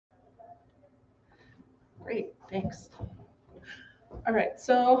Great, thanks. All right,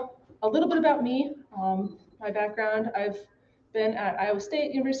 so a little bit about me, my background. I've been at Iowa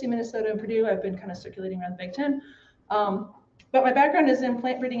State, University of Minnesota, and Purdue. I've been kind of circulating around the Big Ten. But my background is in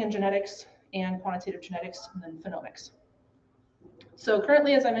plant breeding and genetics and quantitative genetics and then phenomics. So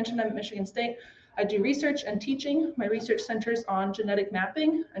currently, as I mentioned, I'm at Michigan State. I do research and teaching. My research centers on genetic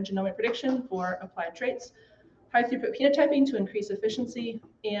mapping and genomic prediction for applied traits, high throughput phenotyping to increase efficiency,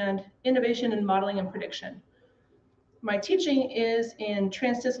 and innovation in modeling and prediction. My teaching is in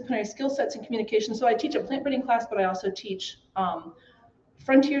transdisciplinary skill sets and communication. So I teach a plant breeding class, but I also teach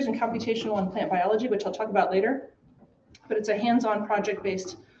frontiers in computational and plant biology, which I'll talk about later. But it's a hands-on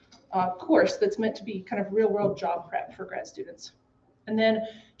project-based course that's meant to be kind of real-world job prep for grad students. And then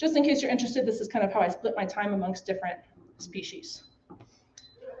just in case you're interested, this is kind of how I split my time amongst different species.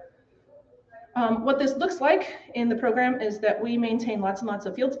 What this looks like in the program is that we maintain lots and lots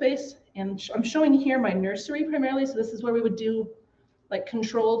of field space. And I'm showing here my nursery primarily. So this is where we would do like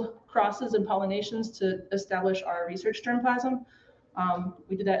controlled crosses and pollinations to establish our research germplasm.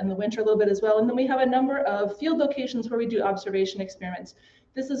 We do that in the winter a little bit as well. And then we have a number of field locations where we do observation experiments.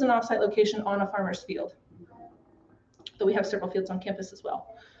 This is an offsite location on a farmer's field. Though we have several fields on campus as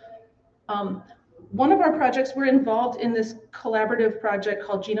well. One of our projects, we're involved in this collaborative project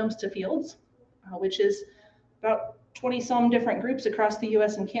called Genomes to Fields, which is about 20-some different groups across the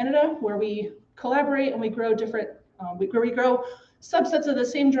US and Canada, where we collaborate and we grow different, we grow subsets of the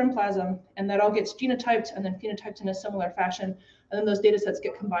same germplasm, and that all gets genotyped and then phenotyped in a similar fashion, and then those data sets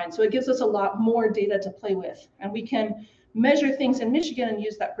get combined. So it gives us a lot more data to play with, and we can measure things in Michigan and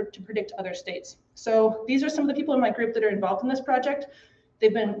use that to predict other states. So these are some of the people in my group that are involved in this project.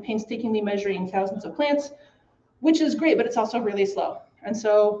 They've been painstakingly measuring thousands of plants, which is great, but it's also really slow. And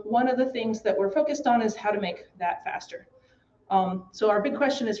so one of the things that we're focused on is how to make that faster. So our big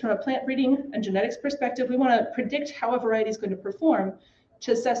question is, from a plant breeding and genetics perspective, we want to predict how a variety is going to perform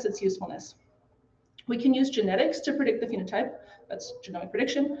to assess its usefulness. We can use genetics to predict the phenotype, that's genomic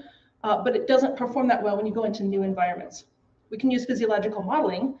prediction, but it doesn't perform that well when you go into new environments. We can use physiological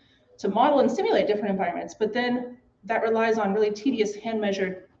modeling to model and simulate different environments, but then that relies on really tedious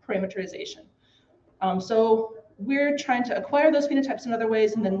hand-measured parameterization. So we're trying to acquire those phenotypes in other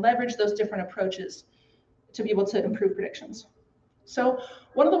ways and then leverage those different approaches to be able to improve predictions. So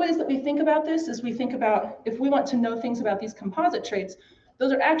one of the ways that we think about this is we think about, if we want to know things about these composite traits,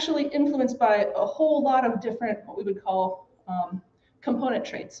 those are actually influenced by a whole lot of different, what we would call component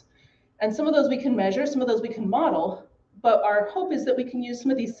traits. And some of those we can measure, some of those we can model, but our hope is that we can use some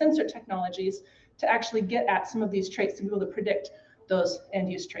of these sensor technologies to actually get at some of these traits to be able to predict those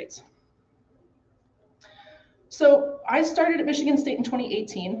end-use traits. So I started at Michigan State in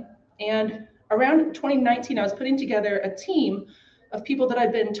 2018, and around 2019, I was putting together a team of people that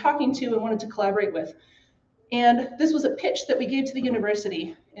I'd been talking to and wanted to collaborate with. And this was a pitch that we gave to the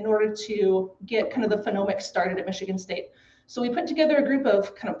university in order to get kind of the phenomics started at Michigan State. So we put together a group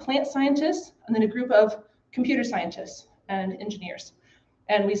of kind of plant scientists and then a group of computer scientists and engineers.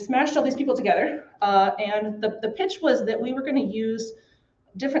 And we smashed all these people together. And the pitch was that we were going to use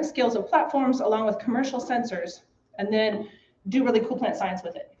different scales of platforms along with commercial sensors, and then do really cool plant science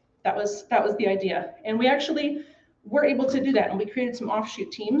with it. That was the idea. And we actually were able to do that, and we created some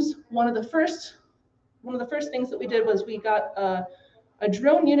offshoot teams. One of the first things that we did was we got a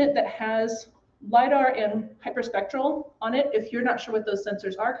drone unit that has LiDAR and hyperspectral on it. If you're not sure what those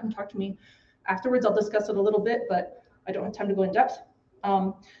sensors are, come talk to me afterwards. I'll discuss it a little bit, but I don't have time to go in depth.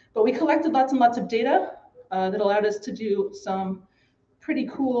 But we collected lots and lots of data that allowed us to do some pretty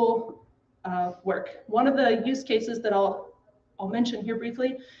cool work. One of the use cases that I'll mention here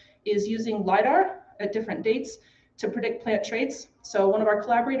briefly is using LiDAR at different dates to predict plant traits. So one of our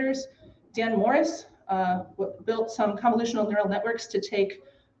collaborators, Dan Morris, built some convolutional neural networks to take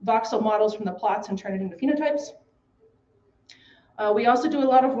voxel models from the plots and turn it into phenotypes. We also do a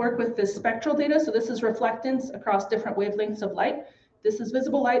lot of work with this spectral data. So this is reflectance across different wavelengths of light. This is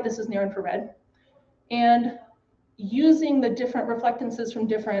visible light, this is near infrared. And using the different reflectances from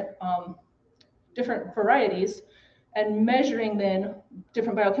different varieties and measuring then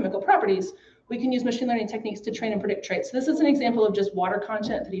different biochemical properties, we can use machine learning techniques to train and predict traits. So this is an example of just water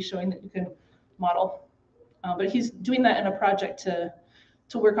content that he's showing that you can model. But he's doing that in a project to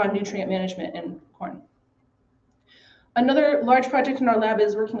work on nutrient management in corn. Another large project in our lab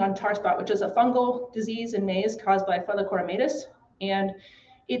is working on tar spot, which is a fungal disease in maize caused by Phylochoromatus. And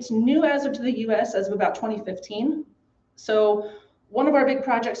it's new as of to the US as of about 2015. So one of our big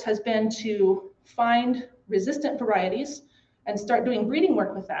projects has been to find resistant varieties and start doing breeding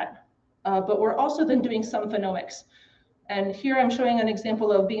work with that. But we're also then doing some phenomics. And here I'm showing an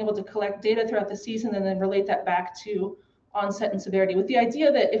example of being able to collect data throughout the season and then relate that back to onset and severity, with the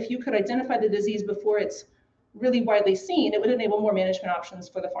idea that if you could identify the disease before it's really widely seen, it would enable more management options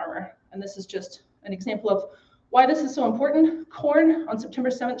for the farmer. And this is just an example of why this is so important. Corn on September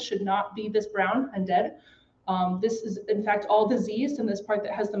 7th should not be this brown and dead. This is in fact all diseased, and this part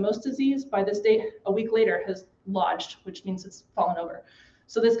that has the most disease by this date, a week later, has lodged, which means it's fallen over.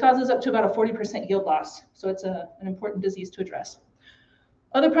 So this causes up to about a 40% yield loss. So it's an important disease to address.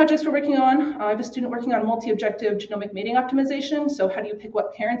 Other projects we're working on, I have a student working on multi-objective genomic mating optimization. So how do you pick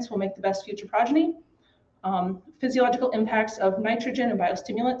what parents will make the best future progeny? Physiological impacts of nitrogen and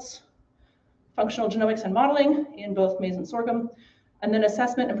biostimulants, functional genomics and modeling in both maize and sorghum, and then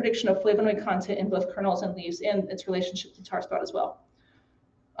assessment and prediction of flavonoid content in both kernels and leaves and its relationship to tar spot as well.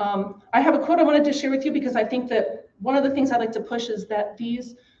 I have a quote I wanted to share with you because I think that one of the things I like to push is that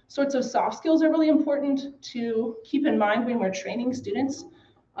these sorts of soft skills are really important to keep in mind when we're training students.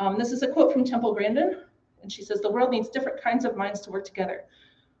 This is a quote from Temple Grandin, and she says, "The world needs different kinds of minds to work together.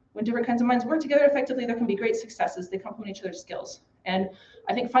 When different kinds of minds work together effectively, there can be great successes. They complement each other's skills." And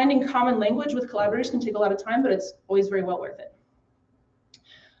I think finding common language with collaborators can take a lot of time, but it's always very well worth it.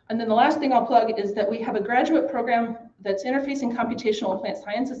 And then the last thing I'll plug is that we have a graduate program that's interfacing computational and plant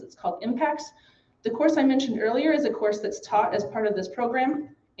sciences. It's called Impacts. The course I mentioned earlier is a course that's taught as part of this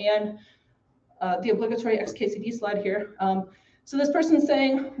program, and the obligatory XKCD slide here. So this person's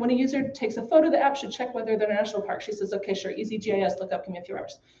saying, when a user takes a photo, the app should check whether they're in a national park. She says, okay, sure, easy GIS, look up, give me a few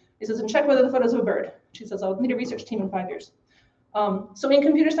hours. He says, and check whether the photo's of a bird. She says, I'll need a research team in 5 years. So in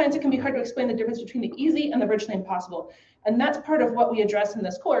computer science, it can be hard to explain the difference between the easy and the virtually impossible. And that's part of what we address in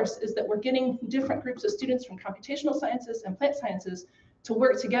this course, is that we're getting different groups of students from computational sciences and plant sciences to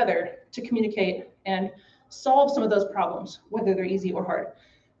work together to communicate and solve some of those problems, whether they're easy or hard.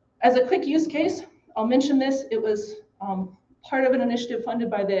 As a quick use case, I'll mention this. It was part of an initiative funded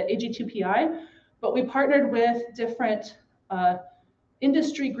by the AG2PI, but we partnered with different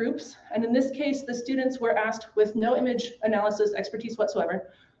industry groups. And in this case, the students were asked with no image analysis expertise whatsoever.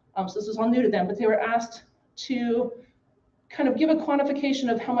 So this was all new to them, but they were asked to kind of give a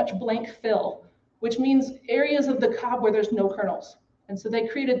quantification of how much blank fill, which means areas of the cob where there's no kernels. And so they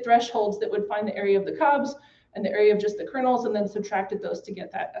created thresholds that would find the area of the cobs and the area of just the kernels, and then subtracted those to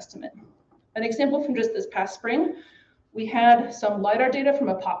get that estimate. An example from just this past spring, we had some LiDAR data from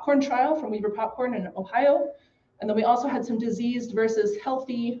a popcorn trial from Weaver Popcorn in Ohio. And then we also had some diseased versus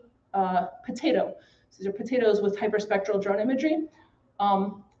healthy potato. So these are potatoes with hyperspectral drone imagery.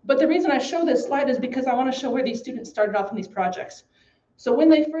 But the reason I show this slide is because I want to show where these students started off in these projects. So when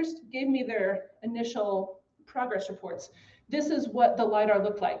they first gave me their initial progress reports, this is what the LiDAR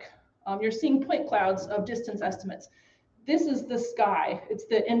looked like. You're seeing point clouds of distance estimates. This is the sky. It's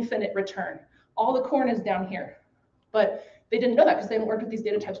the infinite return. All the corn is down here. But they didn't know that because they hadn't worked with these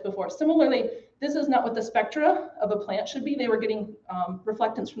data types before. Similarly, this is not what the spectra of a plant should be. They were getting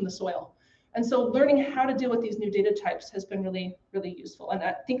reflectance from the soil. And so learning how to deal with these new data types has been really, really useful. And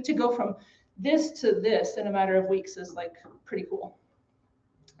I think to go from this to this in a matter of weeks is like pretty cool.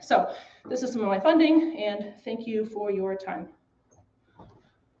 So this is some of my funding, and thank you for your time.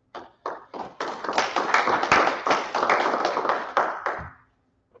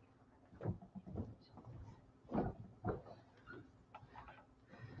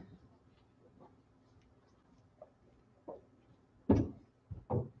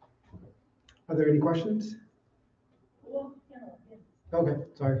 Are there any questions? Okay,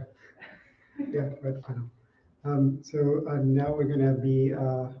 sorry. Yeah, right. I know. So now we're going to be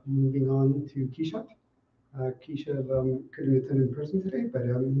moving on to Keshav. Keshav couldn't attend in person today, but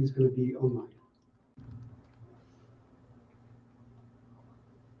he's going to be online.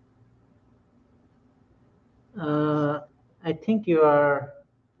 I think you are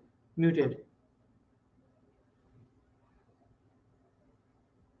muted.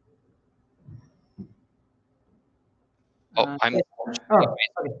 Oh, I'm. Oh,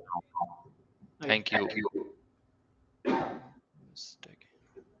 okay. Thank you.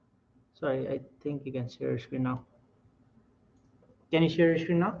 Sorry, I think you can share your screen now. Can you share your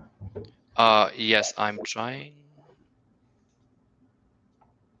screen now? Yes, I'm trying.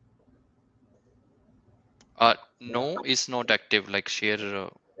 No, it's not active. Like share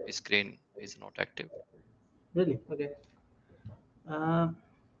screen is not active. Really? Okay.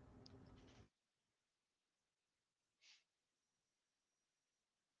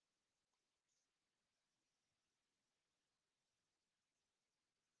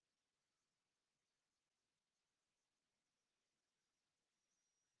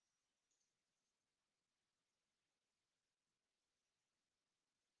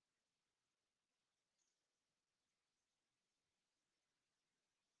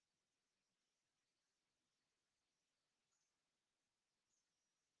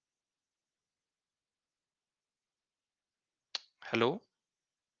 Hello?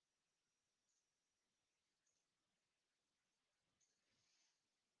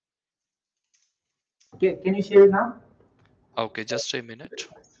 Can you share now? Okay, just a minute.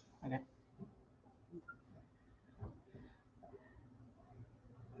 Okay.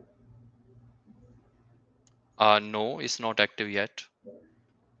 No, it's not active yet.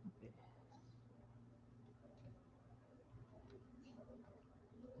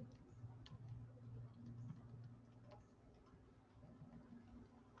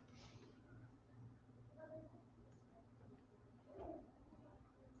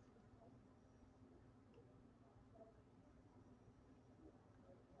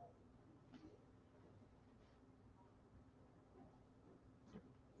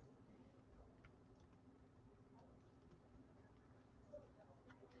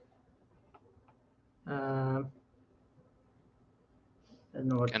 I don't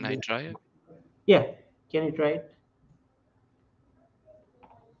know what Can to I do. try? Yeah, can you try it?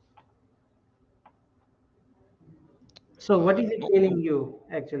 So what is it No, telling you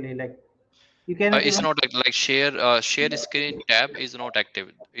actually? Like you cannot it's even. not like share screen tab is not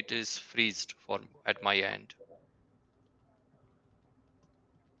active. It is freezed for at my end.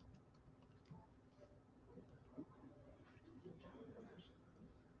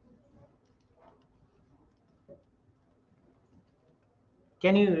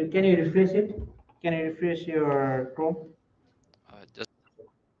 Can you refresh it? Can you refresh your Chrome? Just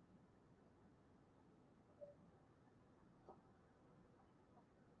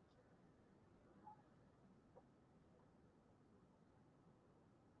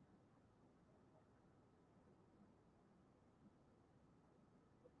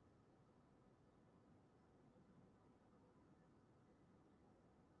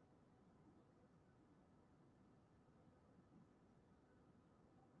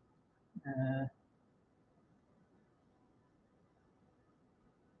Uh,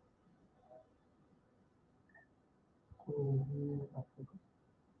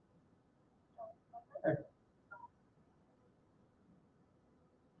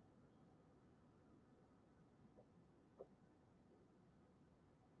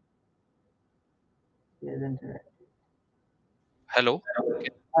 isn't it? hello.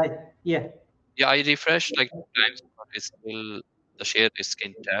 Hi. Yeah. Yeah, I refreshed like 2 times, but it's still the share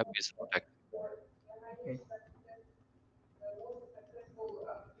screen tab is not active. Okay.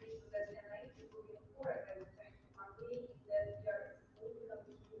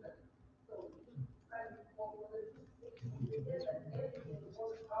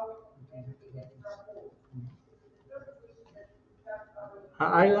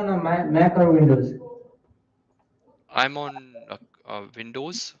 Are you on a Mac or Windows? I'm on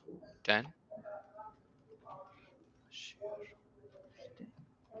Windows 10. Share.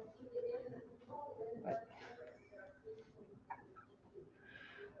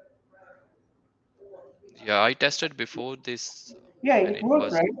 Yeah, I tested before this Yeah, and it it worked,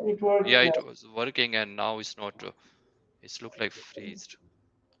 was right? It worked. yeah, it was working and now it's not. It's looked like freezed.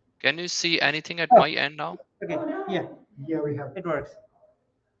 Can you see anything at Oh, my end now? okay. Yeah, Yeah, we have. it works.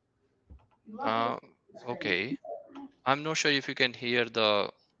 Uh, okay. I'm not sure if you can hear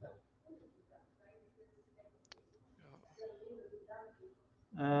the.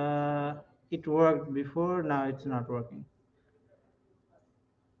 It worked before. Now it's not working.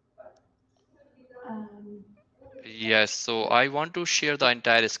 Yes, so I want to share the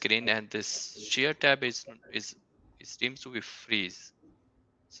entire screen, and this share tab is it seems to be freeze.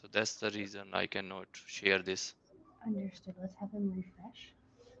 So that's the reason I cannot share this. Understood. Let's have him refresh.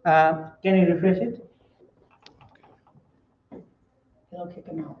 Can you refresh it? Okay. It'll kick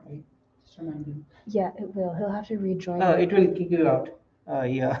him out, right? Just remind him. Yeah, it will. He'll have to rejoin. Oh, it will kick you out.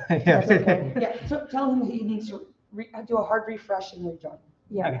 Yeah. That's okay. Yeah, so tell him he needs to do a hard refresh and rejoin.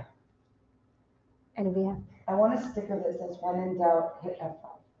 Yeah. Okay. And we have, I want a sticker that says when in doubt, hit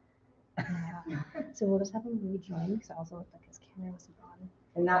F5. so we'll just have him rejoin because it also looked like his camera was on.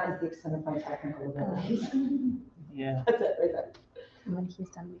 And that is the extent of my technical abilities. Yeah. That's it right there. And when he's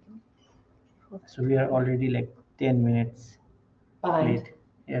done, we can. Hold So we are already like 10 minutes Fine, late.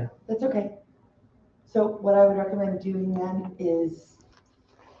 Yeah. that's okay. So what I would recommend doing then is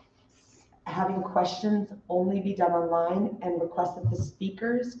having questions only be done online and request that the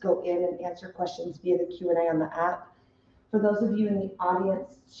speakers go in and answer questions via the Q&A on the app. For those of you in the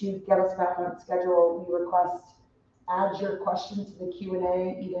audience, to get us back on schedule, we request add your question to the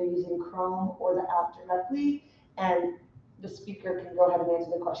Q&A either using Chrome or the app directly, and the speaker can go ahead and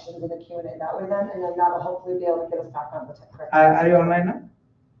answer the questions in the Q&A that way then, and then that'll hopefully be able to get us back on the correct. Are you online now?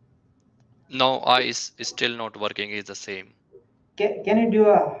 No, is still not working. It's the same. Can you do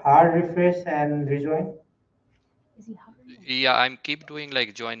a hard refresh and rejoin? Is he hovering? Yeah, I'm keep doing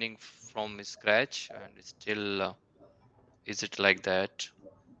like joining from scratch and it's still, is it like that?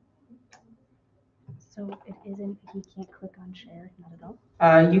 So it isn't, he can't click on share, not at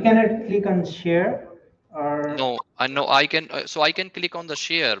all? You cannot click on share or No, I know I can, so I can click on the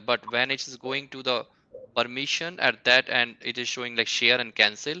share, but when it is going to the permission at that and it is showing like share and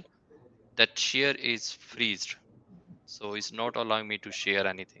cancel, that share is freezed. So it's not allowing me to share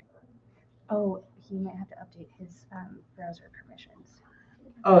anything. Oh, he might have to update his browser permissions.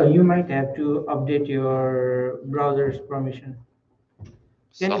 oh, you might have to update your browser's permission.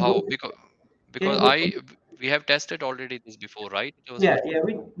 Can So you how, go? Can because you go? we have tested already this before, right? It was Yeah, working. yeah.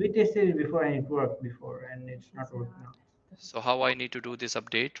 We tested it before and it worked before, and it's It's not working not. now. So how I need to do this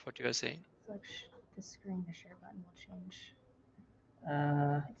update, what you are saying? So like the screen, the share button will change.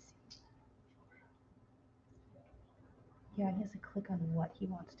 Uh, Let's see. Yeah, he has to click on what he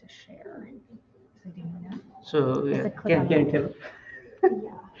wants to share. Is he doing that? so He has yeah, to click on can you tell?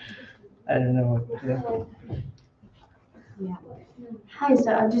 Yeah. I don't know what to do. Yeah. Hi,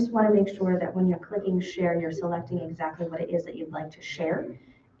 so I just want to make sure that when you're clicking share, you're selecting exactly what it is that you'd like to share.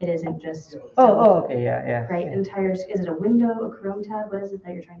 It isn't just. Oh, okay, yeah, yeah. Right, yeah. entire, is it a window, a Chrome tab? What is it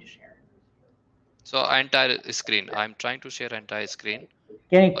that you're trying to share? So entire screen, I'm trying to share entire screen.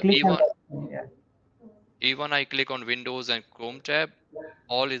 Can you click on Even that? Yeah. even I click on Windows and Chrome tab,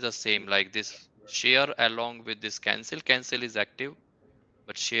 all is the same. Like this share along with this cancel. Cancel is active,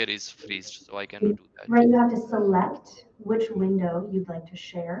 but share is freezed. So I cannot do that. Right, you have to select which window you'd like to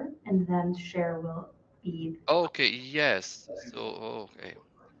share, and then share will be. Okay, yes. So okay.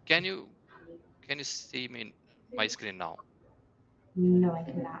 Can you see me my screen now? No, I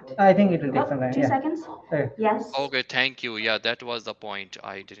cannot. I think it will take Oh, some time. 2 seconds? Okay. Yes. Okay, thank you. Yeah, that was the point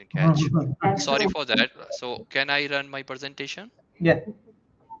I didn't catch. Sorry Excellent. for that. So can I run my presentation? Yeah,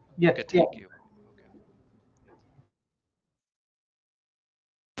 yeah, Okay, yeah. thank you. Okay.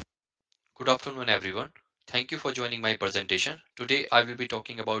 Good afternoon, everyone. Thank you for joining my presentation. Today, I will be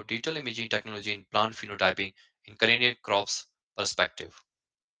talking about digital imaging technology in plant phenotyping in Canadian crops perspective.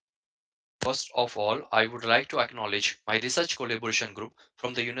 First of all, I would like to acknowledge my research collaboration group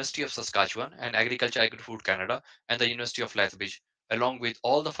from the University of Saskatchewan and Agriculture Agri-Food Canada and the University of Lethbridge, along with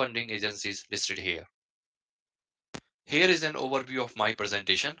all the funding agencies listed here. Here is an overview of my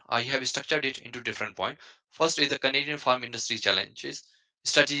presentation. I have structured it into different points. First is the Canadian farm industry challenges,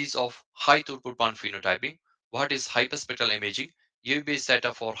 strategies of high throughput plant phenotyping, what is hyperspectral imaging, UV-based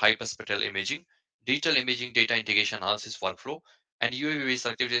setup for hyperspectral imaging, digital imaging data integration analysis workflow, and UAV-based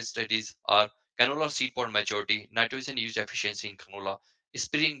activity studies are canola seed pod maturity, nitrogen use efficiency in canola,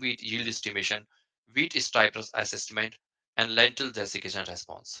 spring wheat yield estimation, wheat stripers assessment, and lentil desiccation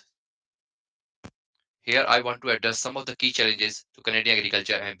response. Here I want to address some of the key challenges to Canadian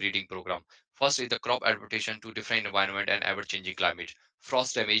agriculture and breeding program. First is the crop adaptation to different environment and ever-changing climate.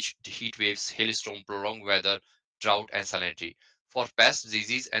 Frost damage, heat waves, hailstorm, prolonged weather, drought, and salinity. For pests,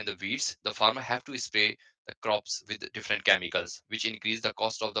 disease, and the weeds, the farmer have to spray the crops with different chemicals, which increase the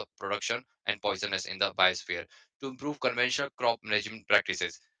cost of the production and poisonous in the biosphere. To improve conventional crop management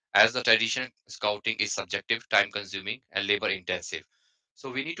practices, as the traditional scouting is subjective, time-consuming, and labor-intensive.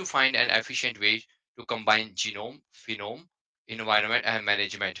 So we need to find an efficient way to combine genome, phenome, environment, and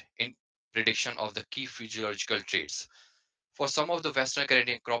management in prediction of the key physiological traits. For some of the Western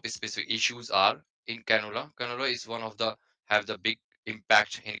Canadian crop specific issues are in canola. Canola is one of the have the big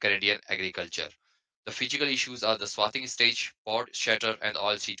impact in Canadian agriculture. The physical issues are the swathing stage, pod shatter, and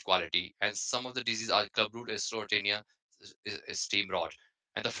oil seed quality. And some of the diseases are clubroot, sclerotinia, steam rot,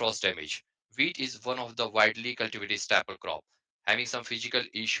 and the frost damage. Wheat is one of the widely cultivated staple crop, having some physical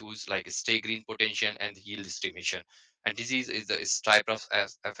issues like stay green potential and yield estimation. And disease is the stripe of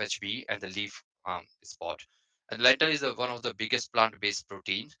FHB and the leaf spot. And lentil is one of the biggest plant-based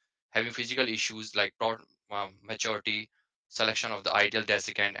proteins, having physical issues like maturity, selection of the ideal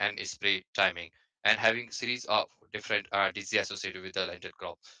desiccant, and spray timing, and having series of different disease associated with the lentil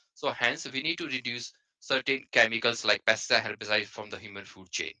crop. So hence, we need to reduce certain chemicals like pesticide, herbicide from the human food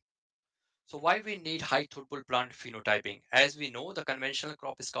chain. So why we need high throughput plant phenotyping? As we know, the conventional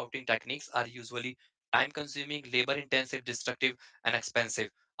crop scouting techniques are usually time consuming, labor intensive, destructive, and expensive.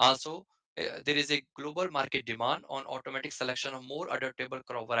 Also, there is a global market demand on automatic selection of more adaptable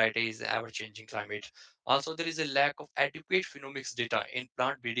crop varieties, ever changing climate. Also, there is a lack of adequate phenomics data in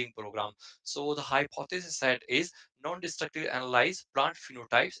plant breeding program. So the hypothesis set is non-destructive analyze plant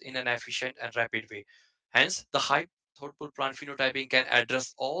phenotypes in an efficient and rapid way. Hence, the high thoughtful plant phenotyping can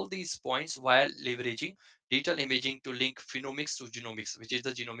address all these points while leveraging digital imaging to link phenomics to genomics, which is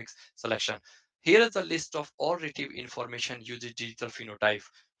the genomics selection. Here is the list of all retrieved information using digital phenotype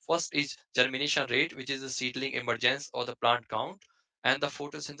First is germination rate, which is the seedling emergence or the plant count, and the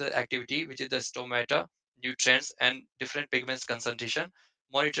photosynthesis activity, which is the stomata, nutrients, and different pigments concentration.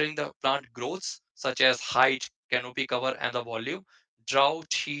 Monitoring the plant growths such as height, canopy cover, and the volume,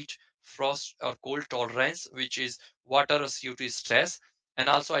 drought, heat, frost, or cold tolerance, which is water or CO2 stress, and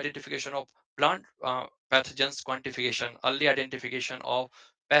also identification of plant pathogens, quantification, early identification of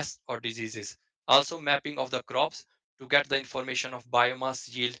pests or diseases. Also mapping of the crops to get the information of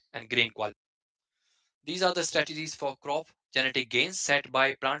biomass, yield, and grain quality. These are the strategies for crop genetic gains set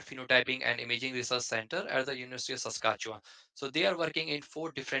by Plant Phenotyping and Imaging Research Center at the University of Saskatchewan. So they are working in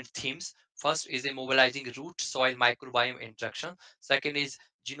four different themes. First is a mobilizing root soil microbiome interaction. Second is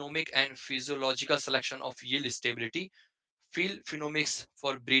genomic and physiological selection of yield stability. Field phenomics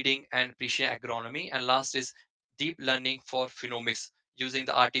for breeding and precision agronomy, and last is deep learning for phenomics using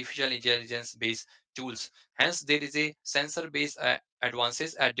the artificial intelligence based tools. Hence there is a sensor based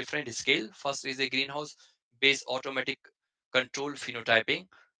advances at different scale. First is a greenhouse based automatic control phenotyping,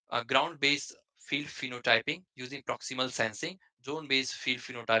 ground based field phenotyping using proximal sensing, zone based field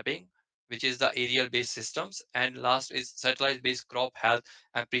phenotyping, which is the aerial based systems, and last is satellite based crop health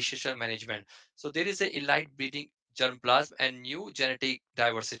and precision management. So there is a elite breeding germplasm and new genetic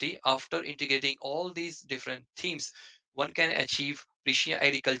diversity. After integrating all these different themes, one can achieve precision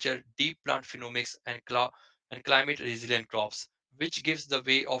agriculture, deep plant phenomics, and climate resilient crops, which gives the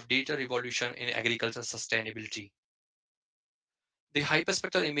way of data revolution in agricultural sustainability. The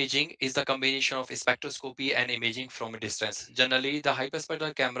hyperspectral imaging is the combination of spectroscopy and imaging from a distance. Generally, the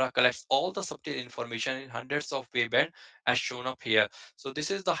hyperspectral camera collects all the subtle information in hundreds of wavebands as shown up here. So this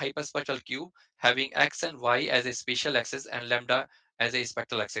is the hyperspectral cube having X and Y as a spatial axis and lambda as a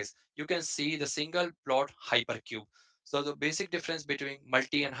spectral axis. You can see the single plot hypercube. So the basic difference between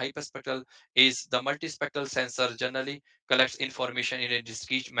multi and hyperspectral is the multispectral sensor generally collects information in a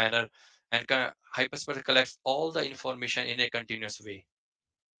discrete manner, and hyperspectral collects all the information in a continuous way.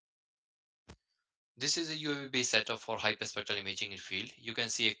 This is a UAV-based setup for hyperspectral imaging in field. You can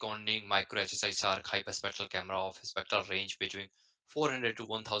see a Corning micro HSI arc hyperspectral camera of a spectral range between 400 to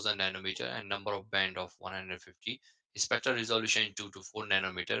 1000 nanometer and number of band of 150. Spectral resolution 2 to 4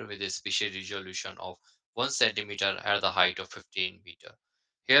 nanometer with a spatial resolution of 1 centimeter at the height of 15 meter.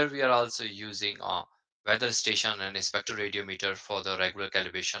 Here we are also using a weather station and a spectroradiometer for the regular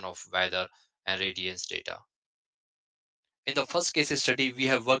calibration of weather and radiance data. In the first case study, we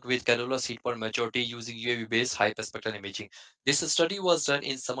have worked with canola seed pod maturity using UAV-based hyperspectral imaging. This study was done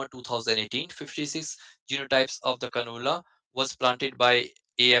in summer 2018. 56 genotypes of the canola was planted by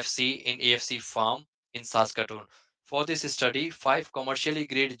AFC in AFC farm in Saskatoon. For this study, 5 commercially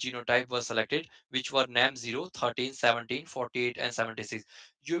graded genotypes were selected, which were NAM 0, 13, 17, 48, and 76.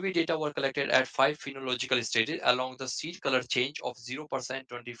 UV data were collected at 5 phenological stages along the seed color change of 0%,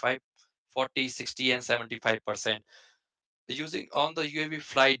 25, 40, 60, and 75%. Using on the UAV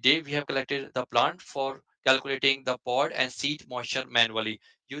flight day, we have collected the plant for calculating the pod and seed moisture manually.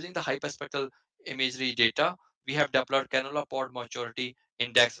 Using the hyperspectral imagery data, we have deployed canola pod maturity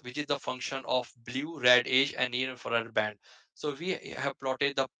index, which is the function of blue, red age, and near infrared band. So we have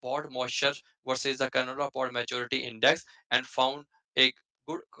plotted the pod moisture versus the canola pod maturity index and found a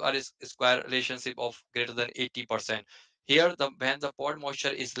good square relationship of greater than 80%. Here, when the pod moisture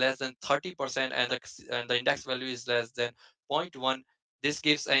is less than 30% and the index value is less than zero point 0.1, this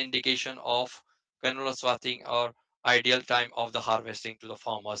gives an indication of canola swathing or ideal time of the harvesting to the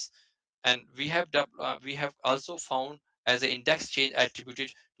farmers. And we have also found as an index change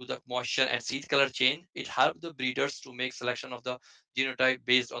attributed to the moisture and seed color change. It helped the breeders to make selection of the genotype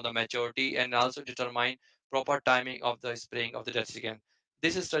based on the maturity and also determine proper timing of the spraying of the desiccant.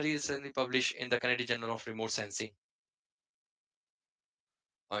 This study is recently published in the Canadian Journal of Remote Sensing.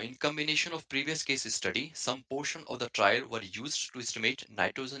 In combination of previous case study, some portion of the trial were used to estimate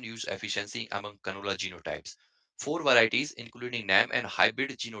nitrogen use efficiency among canola genotypes. Four varieties, including NAM and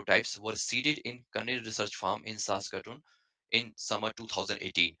hybrid genotypes, were seeded in Canadian Research Farm in Saskatoon in summer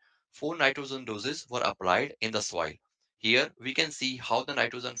 2018. Four nitrogen doses were applied in the soil. Here we can see how the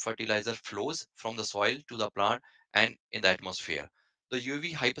nitrogen fertilizer flows from the soil to the plant and in the atmosphere. The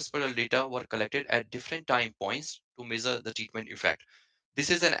UV hyperspectral data were collected at different time points to measure the treatment effect. This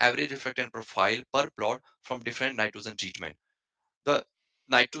is an average reflectance profile per plot from different nitrogen treatment. The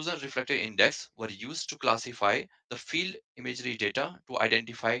nitrogen reflected index were used to classify the field imagery data to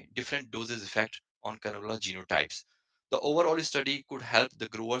identify different doses effect on canola genotypes. The overall study could help the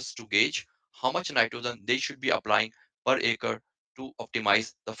growers to gauge how much nitrogen they should be applying per acre to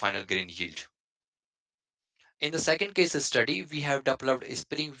optimize the final grain yield. In the second case study, we have developed a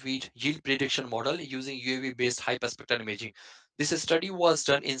spring wheat yield prediction model using UAV-based hyperspectral imaging. This study was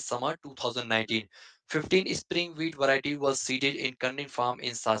done in summer 2019. 15 spring wheat variety was seeded in Cunning Farm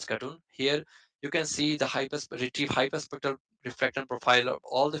in Saskatoon. Here you can see the retrieve hyperspectral reflection profile of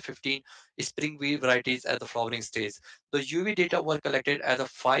all the 15 spring wheat varieties at the flowering stage. The UV data were collected at the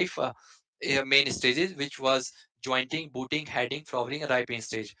five main stages, which was jointing, booting, heading, flowering, and ripening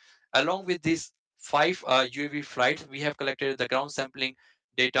stage. Along with these five UAV flights, we have collected the ground sampling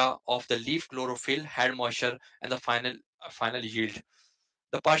data of the leaf chlorophyll, head moisture, and the final yield.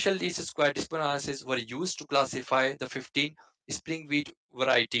 The partial least square dispersion analysis were used to classify the 15 spring wheat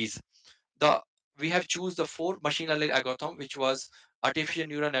varieties. The We have choose the four machine learning algorithm, which was artificial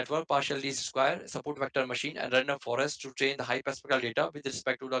neural network, partial least square, support vector machine, and random forest to train the hyperspectral data with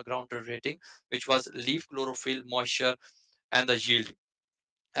respect to the ground truth rating, which was leaf chlorophyll, moisture, and the yield.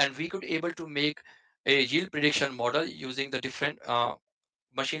 And we could able to make a yield prediction model using the different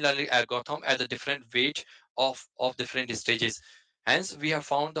machine learning algorithm at the different weight of different stages. Hence, we have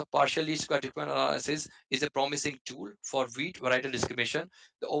found the partial least square difference analysis is a promising tool for wheat varietal discrimination.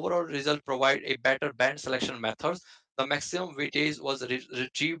 The overall result provide a better band selection methods. The maximum weightage was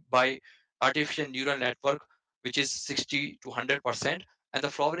retrieved by artificial neural network, which is 60 to 100%, and the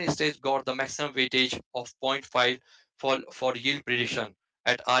flowering stage got the maximum weightage of zero point 0.5 for yield prediction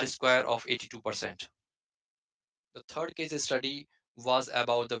at R square of 82%. The third case study was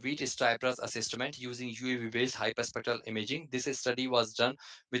about the wheat stripers assessment using UAV-based hyperspectral imaging. This study was done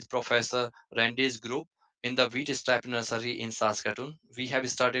with Professor Randy's group in the wheat stripe nursery in Saskatoon. We have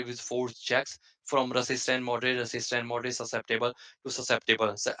started with four checks from resistant, moderate, susceptible to susceptible.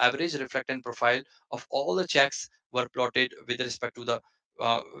 The average reflectant profile of all the checks were plotted with respect to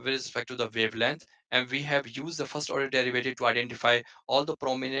the wavelength, and we have used the first order derivative to identify all the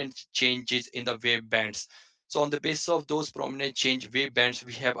prominent changes in the wave bands. So on the basis of those prominent change wave bands,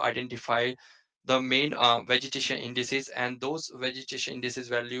 we have identified the main vegetation indices, and those vegetation indices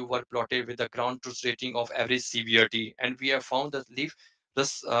value were plotted with the ground truth rating of average severity. And we have found that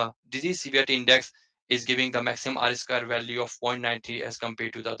this disease severity index is giving the maximum R square value of 0.93 as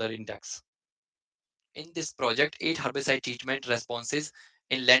compared to the other index. In this project, 8 herbicide treatment responses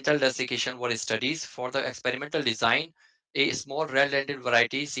in lentil desiccation were studied. For the experimental design, a small red lentil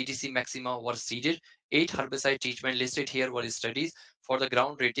variety CTC maxima were seeded. 8 herbicide treatment listed here were studies for the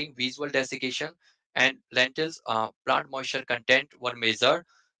ground rating, visual desiccation, and lentils plant moisture content were measured.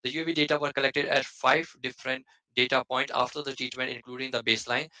 The UV data were collected at 5 different data points after the treatment, including the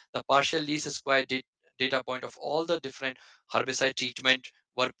baseline. The partial least square data point of all the different herbicide treatment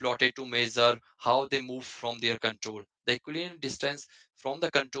were plotted to measure how they move from their control. The equilibrium distance from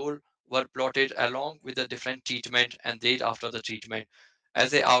the control were plotted along with the different treatment and date after the treatment.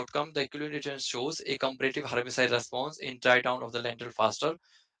 As a outcome, the equilibrium distance shows a comparative herbicide response in dry down of the lentil faster.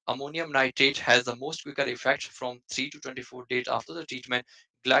 Ammonium nitrate has the most quicker effect from 3 to 24 days after the treatment.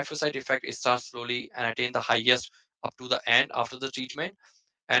 Glyphosate effect starts slowly and attain the highest up to the end after the treatment,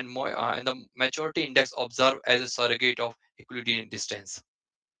 and the maturity index observed as a surrogate of equilibrium distance.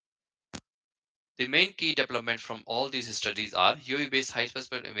 The main key development from all these studies are UV-based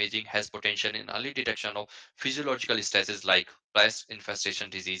high-spectral imaging has potential in early detection of physiological stresses like pest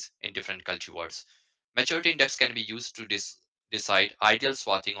infestation disease in different cultivars. Maturity index can be used to decide ideal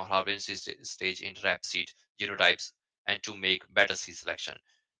swathing or harvesting stage in rapeseed genotypes and to make better seed selection.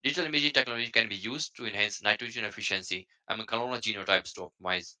 Digital imaging technology can be used to enhance nitrogen efficiency among canola genotypes to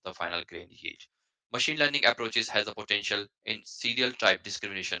optimize the final grain yield. Machine learning approaches has the potential in serial type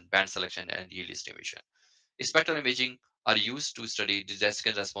discrimination, band selection, and yield estimation. Spectral imaging are used to study the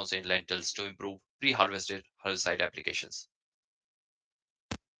desiccant response in lentils to improve pre-harvested herbicide applications.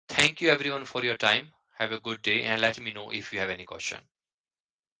 Thank you everyone for your time. Have a good day and let me know if you have any question.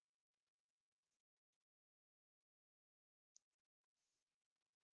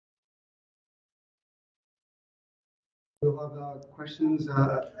 We'll have questions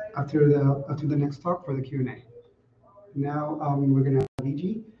after the next talk for the Q&A. Now we're going to have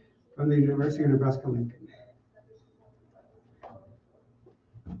Yijie from the University of Nebraska-Lincoln.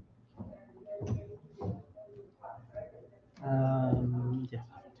 Yeah.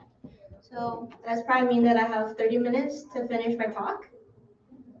 So that's probably mean that I have 30 minutes to finish my talk.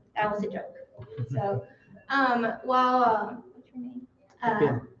 That was a joke. So, while what's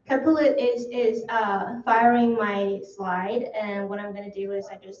your name? Kapulit is firing my slide, and what I'm going to do is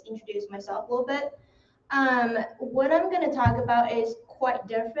I just introduce myself a little bit. What I'm going to talk about is quite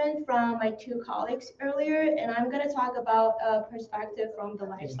different from my two colleagues earlier, and I'm going to talk about a perspective from the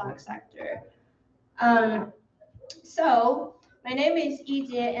livestock sector. So my name is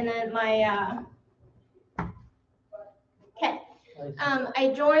Yijie, and then my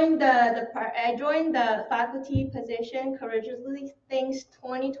I joined the faculty position courageously since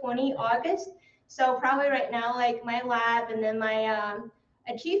 2020 August. So probably right now, like my lab and then my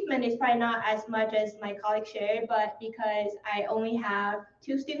achievement is probably not as much as my colleagues share, but because I only have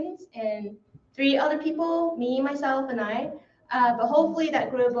 2 students and 3 other people, me, myself, and I. But hopefully that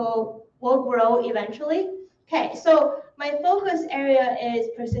group will grow eventually. Okay, so my focus area is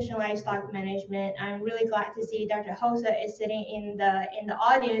precision livestock management. I'm really glad to see Dr. Hosa is sitting in the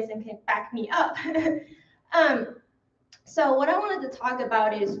audience and can back me up. So what I wanted to talk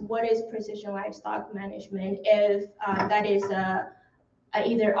about is what is precision livestock management, if that is a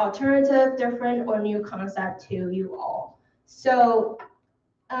either alternative, different, or new concept to you all. So,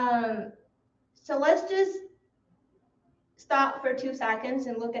 so let's just stop for 2 seconds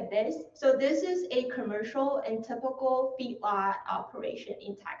and look at this. So this is a commercial and typical feedlot operation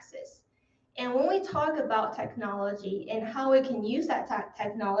in Texas. And when we talk about technology and how we can use that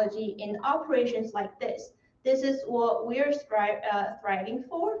technology in operations like this is what we're thriving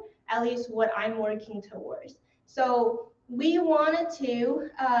for, at least what I'm working towards. So we wanted to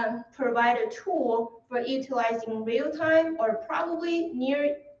provide a tool for utilizing real-time or probably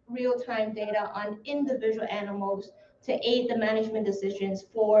near real-time data on individual animals to aid the management decisions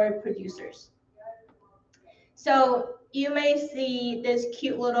for producers. So you may see this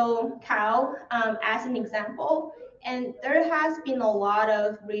cute little cow as an example, and there has been a lot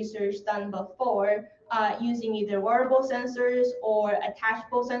of research done before using either wearable sensors or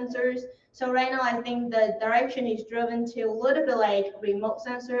attachable sensors. So right now, I think the direction is driven to a little bit like remote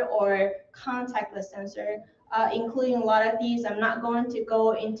sensor or contactless sensor, including a lot of these. I'm not going to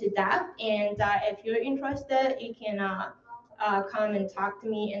go into depth, and if you're interested, you can come and talk to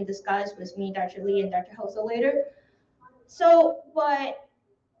me and discuss with me, Dr. Lee, and Dr. Hosa later. So what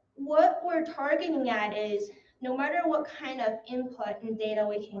we're targeting at is no matter what kind of input and data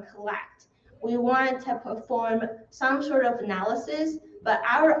we can collect, we want to perform some sort of analysis, but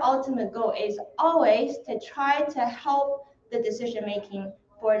our ultimate goal is always to try to help the decision making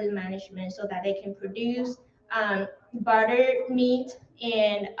for the management so that they can produce better meat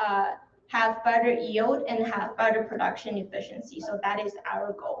and have better yield and have better production efficiency. So that is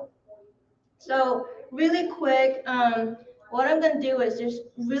our goal. So really quick, what I'm going to do is just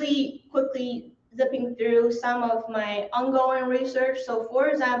really quickly zipping through some of my ongoing research. So for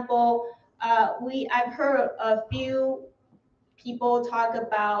example, I've heard a few people talk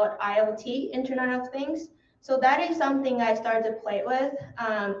about IoT, Internet of Things. So that is something I started to play with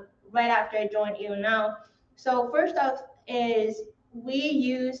right after I joined now. So first off is we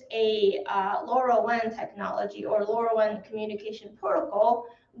use a LoRaWAN technology or LoRaWAN communication protocol,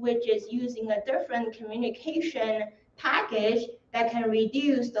 which is using a different communication package that can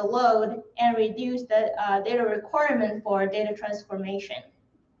reduce the load and reduce the data requirement for data transformation.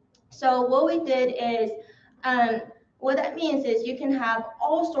 So what we did is, what that means is you can have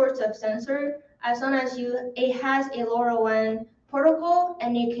all sorts of sensor as long as it has a LoRaWAN protocol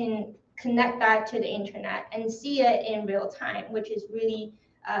and you can connect that to the internet and see it in real time, which is really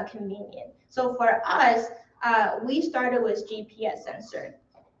convenient. So for us, we started with GPS sensor.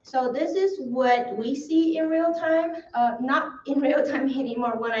 So this is what we see in real time, not in real time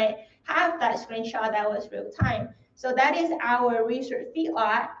anymore. When I have that screenshot, that was real time. So that is our research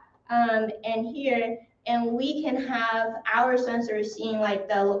feedlot, and here, and we can have our sensors seeing like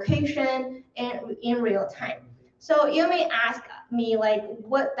the location and in real time. So you may ask me like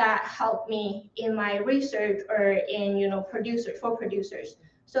what that helped me in my research or in producers.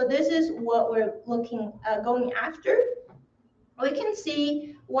 So this is what we're going after. We can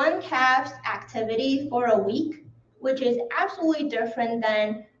see one calf's activity for a week, which is absolutely different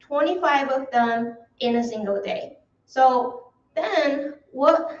than 25 of them in a single day. So then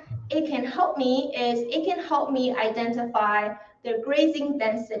what it can help me is it can help me identify the grazing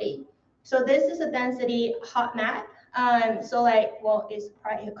density. So this is a density hot map. So like, well, it's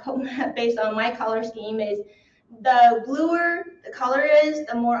probably a code map based on my color scheme is the bluer the color is,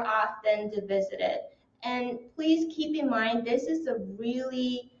 the more often to visit it. And please keep in mind, this is a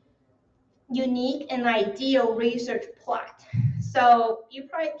really unique and ideal research plot. So you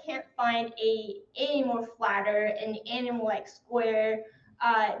probably can't find any more flatter and any more like square,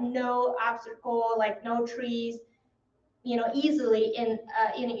 no obstacle, like no trees, easily in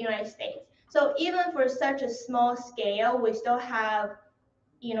the United States. So even for such a small scale, we still have,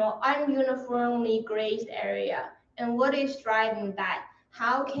 ununiformly grazed area. And what is driving that?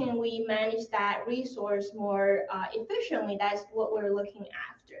 How can we manage that resource more efficiently? That's what we're looking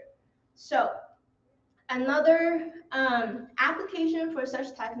after. So another application for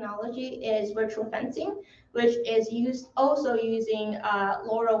such technology is virtual fencing. which is also using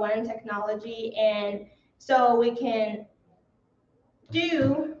LoRaWAN technology. And so we can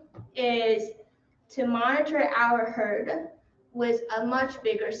do is to monitor our herd with a much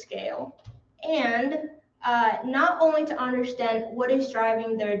bigger scale, and not only to understand what is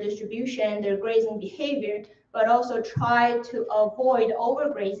driving their distribution, their grazing behavior, but also try to avoid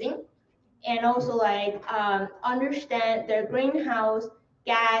overgrazing, and also like understand their greenhouse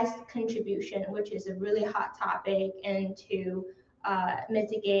gas contribution, which is a really hot topic, and to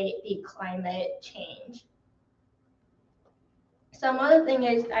mitigate the climate change. Some other thing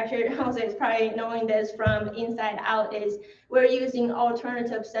is, actually, Jose is probably knowing this from inside out, is we're using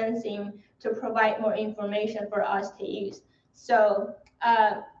alternative sensing to provide more information for us to use. So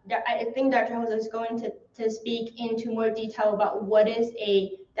I think Dr. Jose is going to speak into more detail about what is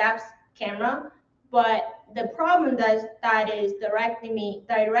a depth camera, but the problem that is directing me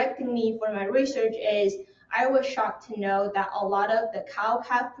for my research is I was shocked to know that a lot of the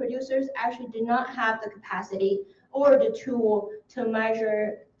cow-calf producers actually do not have the capacity or the tool to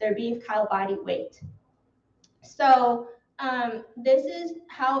measure their beef cow body weight. So this is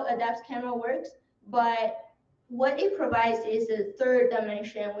how a depth camera works, but what it provides is a third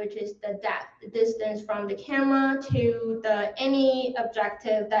dimension, which is the depth, the distance from the camera to any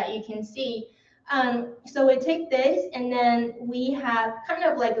objective that you can see. So we take this, and then we have kind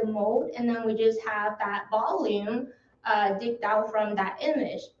of like a mold, and then we just have that volume digged out from that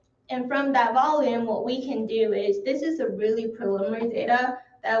image. And from that volume, what we can do is, this is a really preliminary data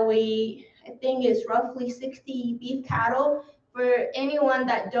that I think is roughly 60 beef cattle. For anyone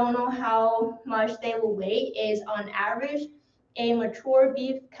that don't know how much they will weigh, is on average, a mature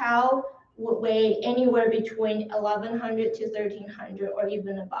beef cow would weigh anywhere between 1,100 to 1,300 or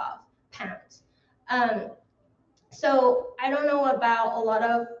even above pounds. So I don't know about a lot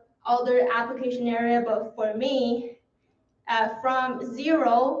of other application area, but for me, from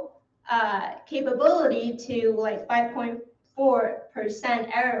zero capability to like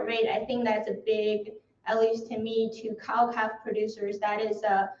 5.4% error rate, I think that's a big, at least to me, to cow-calf producers, that is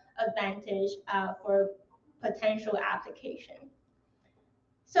a advantage for potential application.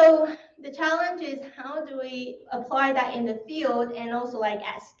 So the challenge is, how do we apply that in the field and also like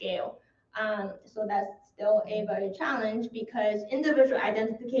at scale? So that's still a very challenge, because individual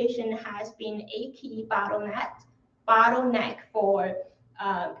identification has been a key bottleneck for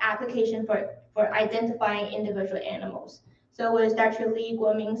application for identifying individual animals. So with Dr. Li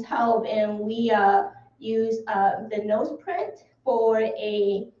Guoming's help, and we use the nose print for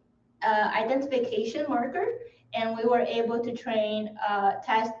a identification marker, and we were able to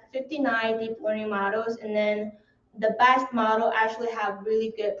test 59 deep learning models, and then the best model actually have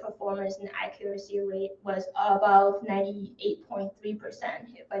really good performance, and accuracy rate was above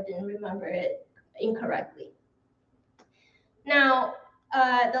 98.3%, if I didn't remember it incorrectly. Now,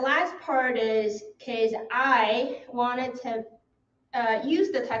 the last part is, because I wanted to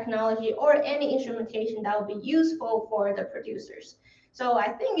use the technology or any instrumentation that will be useful for the producers. So I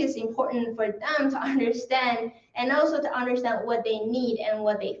think it's important for them to understand, and also to understand what they need and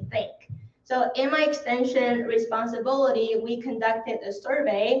what they think. So in my extension responsibility, we conducted a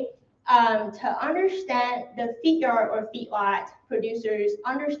survey to understand the feed yard or feedlot producers'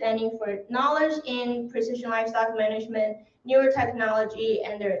 understanding for knowledge in precision livestock management, neurotechnology,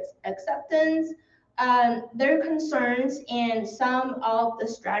 and their acceptance, their concerns, and some of the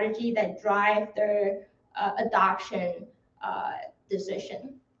strategy that drive their adoption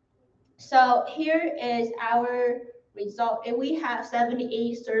decision. So here is our result. We have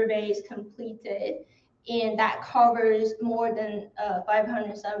 78 surveys completed, and that covers more than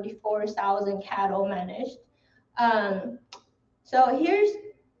 574,000 cattle managed. So here's,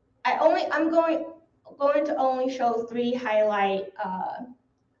 I'm going to only show 3 highlight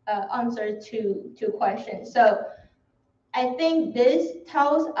answers to questions. So I think this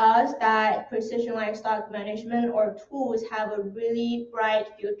tells us that precision livestock management or tools have a really bright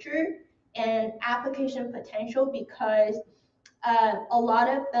future and application potential, because a lot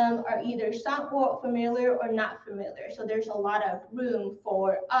of them are either somewhat familiar or not familiar. So there's a lot of room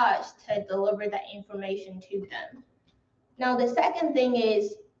for us to deliver that information to them. Now, the second thing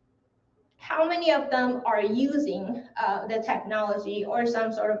is, how many of them are using the technology or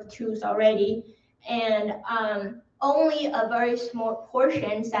some sort of tools already? And only a very small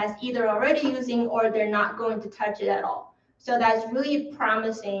portion says either already using or they're not going to touch it at all. So that's really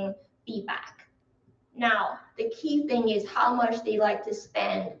promising feedback. Now, the key thing is how much they like to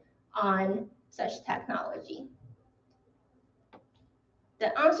spend on such technology.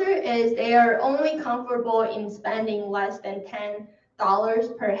 The answer is they are only comfortable in spending less than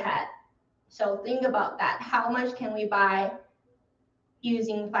 $10 per head. So think about that. How much can we buy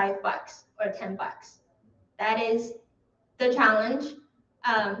using $5 or $10? That is the challenge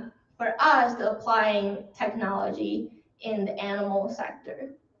for us to applying technology in the animal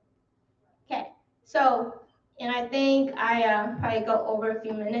sector. Okay, so, and I think I probably go over a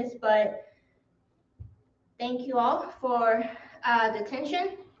few minutes, but thank you all for the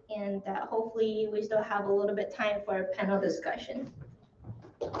attention, and hopefully we still have a little bit time for a panel discussion.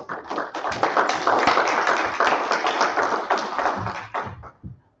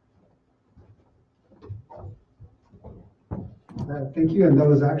 Thank you, and that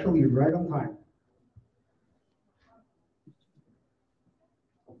was actually right on time.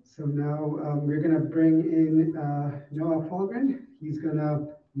 So now we're going to bring in Noah Falgren. He's going to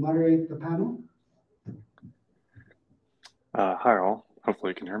moderate the panel. Hi all,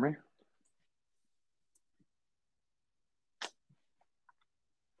 hopefully you can hear me.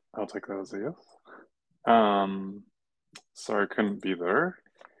 I'll take that as a yes. Sorry I couldn't be there.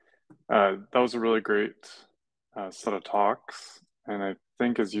 That was a really great set of talks. And I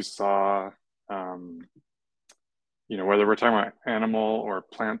think as you saw, you know, whether we're talking about animal or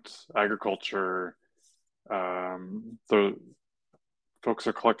plant agriculture, the folks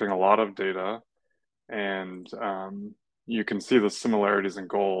are collecting a lot of data, and you can see the similarities and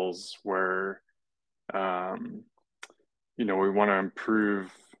goals where, you know, we want to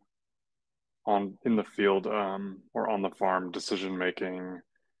improve in the field or on the farm decision making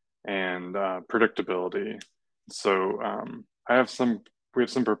and predictability. So we have some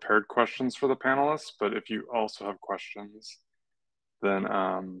prepared questions for the panelists, but if you also have questions, then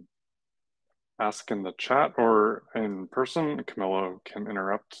ask in the chat or in person. Camilo can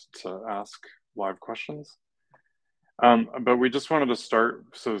interrupt to ask live questions. But we just wanted to start,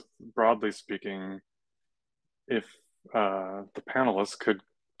 so broadly speaking, if the panelists could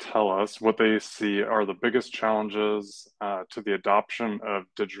tell us what they see are the biggest challenges to the adoption of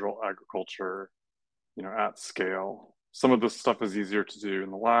digital agriculture, you know, at scale. Some of this stuff is easier to do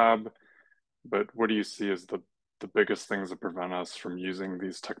in the lab, but what do you see as the biggest things that prevent us from using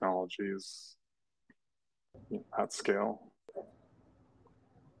these technologies at scale?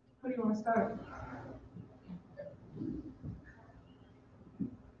 Who do you want to start?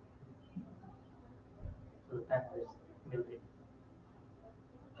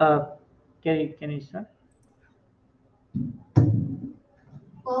 Can you start?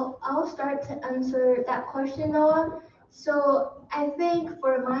 Well, I'll start to answer that question, Noah. So I think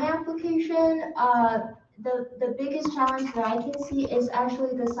for my application, the biggest challenge that I can see is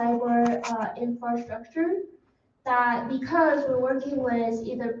actually the cyber infrastructure. That because we're working with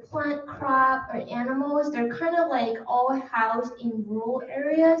either plant, crop, or animals, they're kind of like all housed in rural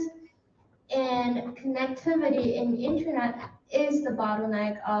areas, and connectivity and internet is the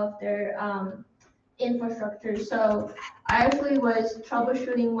bottleneck of their infrastructure. So I actually was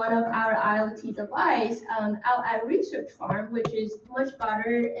troubleshooting one of our IoT device out at research farm, which is much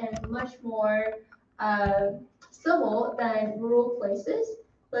better and much more civil than rural places.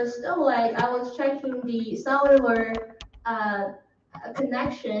 But still, like I was checking the cellular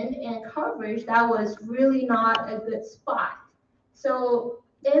connection and coverage, that was really not a good spot. So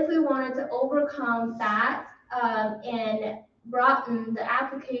if we wanted to overcome that and broaden the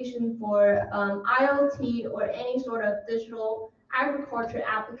application for IoT or any sort of digital agriculture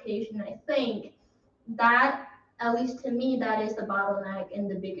application, I think that, at least to me, that is the bottleneck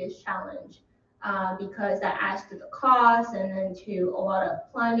and the biggest challenge because that adds to the cost and then to a lot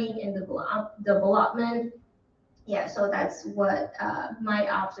of planning and development. Yeah, so that's what my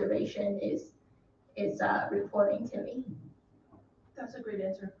observation is reporting to me. That's a great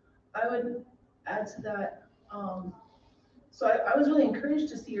answer. I would add to that. So I was really encouraged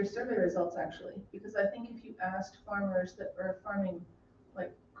to see your survey results actually, because I think if you asked farmers that are farming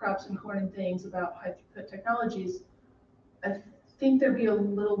like crops and corn and things about high throughput technologies, I think there'd be a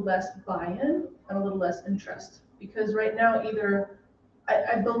little less buy-in and a little less interest. Because right now,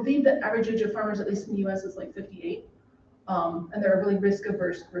 I believe the average age of farmers, at least in the US, is like 58. And they're a really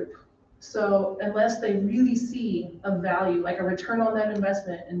risk-averse group. So unless they really see a value, like a return on that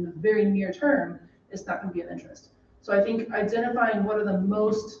investment in the very near term, it's not going to be of interest. So I think identifying what are the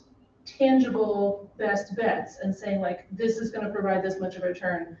most tangible best bets and saying like, this is going to provide this much of a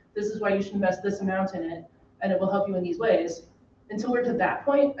return, this is why you should invest this amount in it, and it will help you in these ways. Until we're to that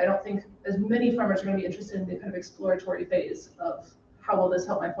point, I don't think as many farmers are going to be interested in the kind of exploratory phase of how will this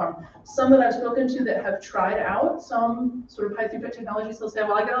help my farm. Some that I've spoken to that have tried out some sort of high throughput technologies, they'll say,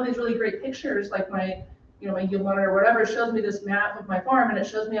 well, I got all these really great pictures, like my yield monitor or whatever shows me this map of my farm and it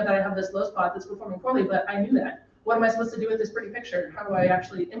shows me that I have this low spot that's performing poorly, but I knew that. what am I supposed to do with this pretty picture? How do I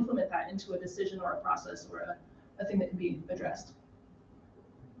actually implement that into a decision or a process or a thing that can be addressed?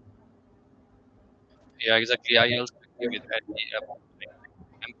 Yeah, exactly. I also agree with Eddie about like,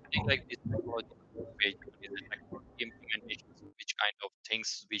 I'm putting like this technology page. One is the technology implementations, which kind of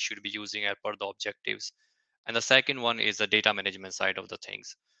things we should be using as per the objectives. And the second one is the data management side of the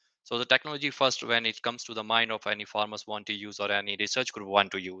things. So the technology first, when it comes to the mind of any farmers want to use or any research group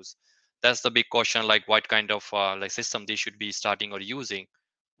want to use, that's the big question, like what kind of like system they should be starting or using,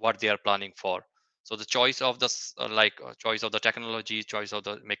 what they are planning for. So the choice of the choice of the technology, choice of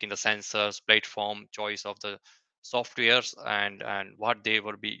the making the sensors platform, choice of the softwares, and what they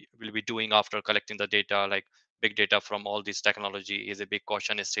will be doing after collecting the data, like big data from all this technology, is a big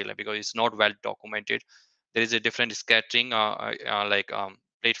question still, because it's not well documented. There is a different scattering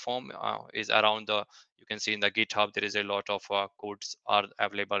platform is around the, you can see in the GitHub there is a lot of codes are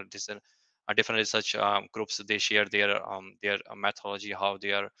available. This different research groups, they share their methodology, how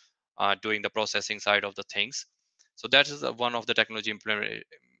they are doing the processing side of the things. So that is one of the technology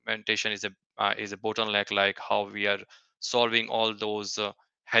implementation is a bottleneck, like how we are solving all those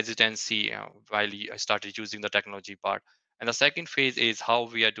hesitancy while you started using the technology part. And the second phase is how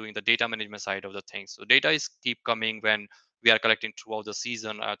we are doing the data management side of the things. So data is keep coming when we are collecting throughout the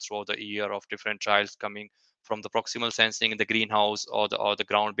season, throughout the year of different trials coming from the proximal sensing in the greenhouse, or the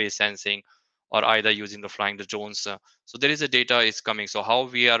ground-based sensing, or either using the flying the drones. So there is a data is coming. So how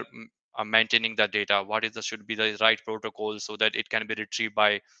we are maintaining that data? What is the should be the right protocol so that it can be retrieved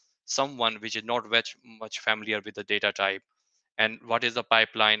by someone which is not much familiar with the data type? And what is the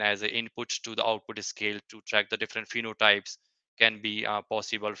pipeline as an input to the output scale to track the different phenotypes can be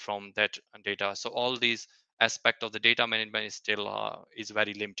possible from that data. So all these aspect of the data management is still is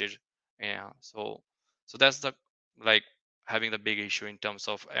very limited. Yeah, so that's the like having the big issue in terms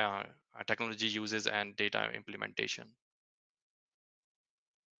of technology uses and data implementation.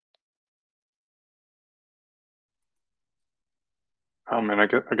 And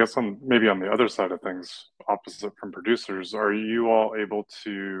I guess on maybe on the other side of things, opposite from producers, are you all able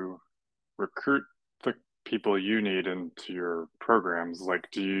to recruit the people you need into your programs?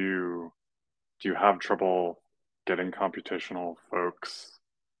 Like, do you have trouble getting computational folks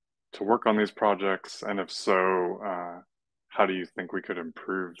to work on these projects? And if so, how do you think we could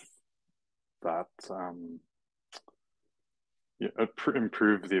improve that?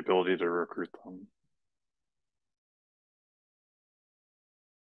 Improve the ability to recruit them.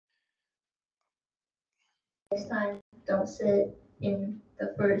 This time, don't sit in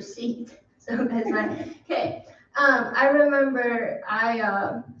the first seat. So that's my, okay. I remember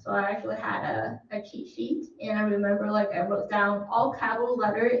so I actually had a cheat sheet, and I remember like I wrote down all capital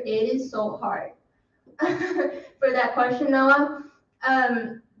letter. It is so hard for that question, Noah.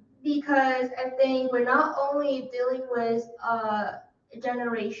 Because I think we're not only dealing with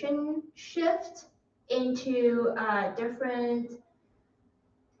generation shift into different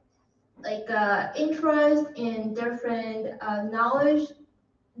interest in different knowledge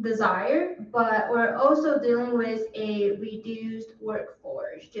desire, but we're also dealing with a reduced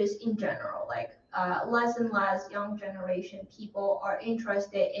workforce just in general. Like less and less young generation people are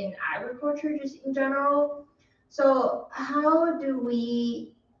interested in agriculture just in general. So how do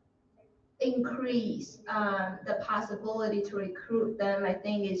we increase the possibility to recruit them? I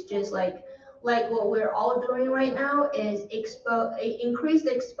think is just like what we're all doing right now is increase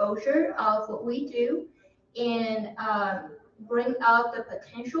the exposure of what we do, and bring out the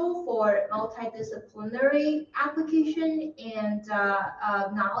potential for multidisciplinary application and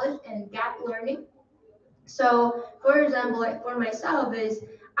knowledge and gap learning. So for example, like for myself is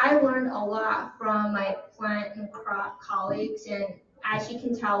I learned a lot from my plant and crop colleagues, and as you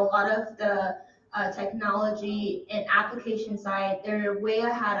can tell, a lot of the technology and application side, they're way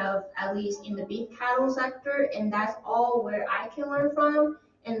ahead of at least in the beef cattle sector, and that's all where I can learn from,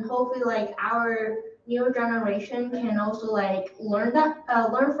 and hopefully like our new generation can also like learn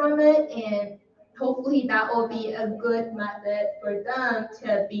from it, and hopefully that will be a good method for them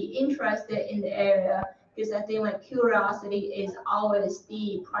to be interested in the area, because I think like curiosity is always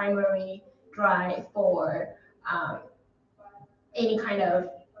the primary drive for any kind of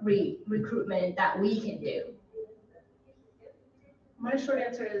recruitment that we can do. My short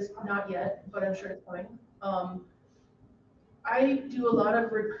answer is not yet, but I'm sure it's coming. I do a lot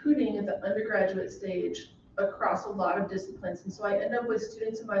of recruiting at the undergraduate stage across a lot of disciplines, and so I end up with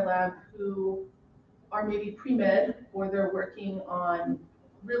students in my lab who are maybe pre-med or they're working on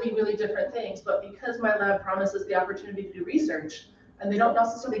really, really different things, but because my lab promises the opportunity to do research, and they don't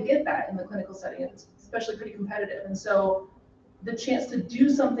necessarily get that in the clinical setting, it's especially pretty competitive. And so the chance to do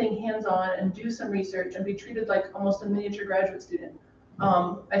something hands-on and do some research and be treated like almost a miniature graduate student,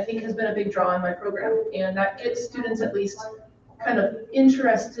 I think has been a big draw in my program. And that gets students at least kind of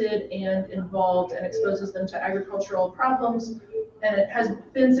interested and involved and exposes them to agricultural problems. And it has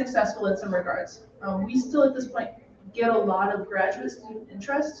been successful in some regards. We still at this point get a lot of graduate student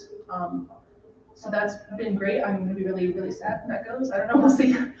interest. So that's been great. I'm gonna be really, really sad when that goes. I don't know, we'll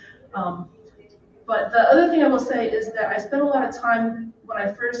see. But the other thing I will say is that I spent a lot of time when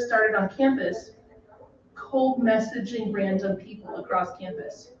I first started on campus cold messaging random people across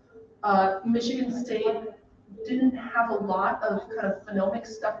campus. Michigan State didn't have a lot of kind of phenomics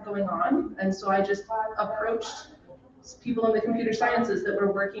stuff going on, and so I just approached people in the computer sciences that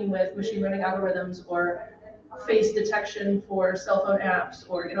were working with machine learning algorithms or face detection for cell phone apps,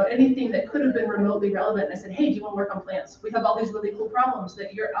 or anything that could have been remotely relevant. And I said, hey, do you want to work on plants? We have all these really cool problems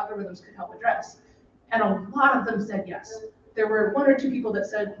that your algorithms could help address. And a lot of them said yes. There were 1 or 2 people that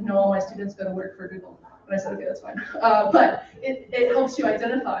said, no, all my students go to work for Google. And I said, okay, that's fine. But it helps you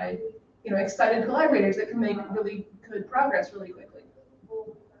identify excited collaborators that can make really good progress really quickly.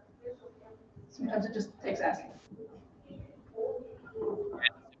 Sometimes it just takes asking.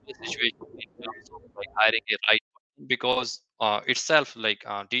 Situation in terms of like hiring a right person, because itself like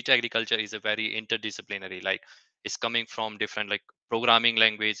data agriculture is a very interdisciplinary, like it's coming from different like programming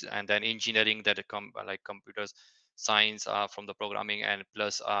language and then engineering that come like computers science from the programming, and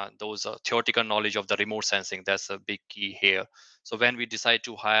plus those theoretical knowledge of the remote sensing. That's a big key here. So when we decide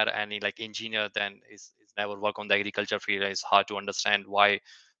to hire any like engineer, then it's never work on the agriculture field. It's hard to understand why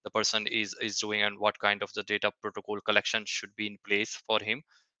the person is doing and what kind of the data protocol collection should be in place for him.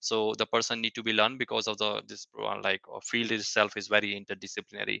 So the person need to be learned because of this field itself is very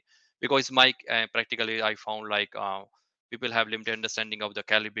interdisciplinary. Because my practically I found like people have limited understanding of the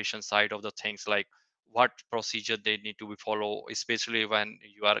calibration side of the things, like what procedure they need to be follow, especially when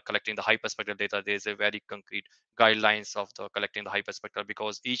you are collecting the hyperspectral data. There's a very concrete guidelines of the collecting the hyperspectral,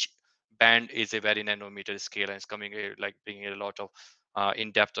 because each band is a very nanometer scale, and it's coming like bringing a lot of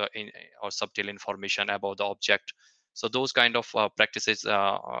in-depth or subtle information about the object. So those kind of practices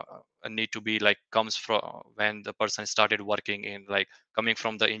need to be like comes from when the person started working in like coming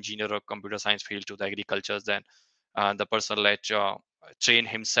from the engineer or computer science field to the agriculture. Then the person let train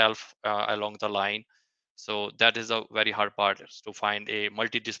himself along the line. So that is a very hard part, is to find a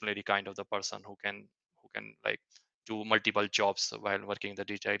multidisciplinary kind of the person who can like do multiple jobs while working the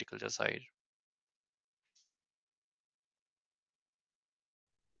data agriculture side.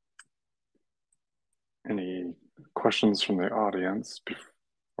 Any questions from the audience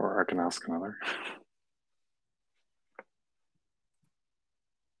before I can ask another?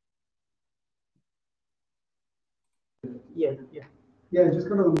 Yeah. Yeah, just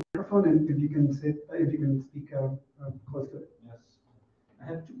go to the microphone, and if you can speak close to it. Yes. I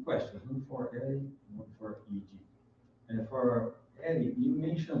have 2 questions, one for Addie, one for Yijie. And for Addie, you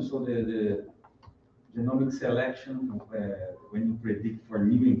mentioned the genomic selection when you predict for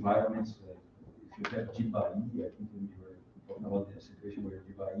new environments. If you have Yijie, I think when you were talking about the situation where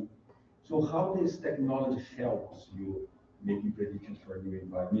Yijie. So how this technology helps you making predictions for new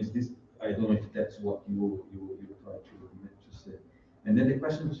environments? I don't know if that's what you try to say. And then the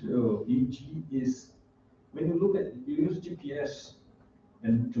question to Yijie is, when you look at, you use GPS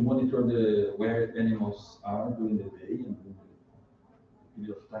and to monitor where animals are during the day and during the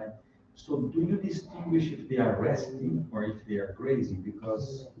period of time. So do you distinguish if they are resting or if they are grazing?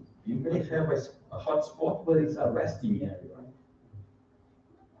 Because you may have a hot spot, but it's a resting area.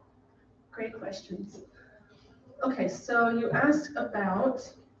 Great questions. Okay, so you asked about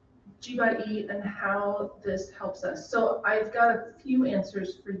G/E and how this helps us. So I've got a few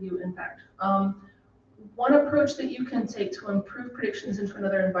answers for you, in fact. One approach that you can take to improve predictions into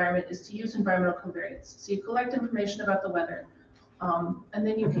another environment is to use environmental covariates. So you collect information about the weather, and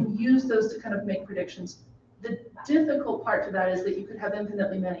then you can use those to kind of make predictions. The difficult part to that is that you could have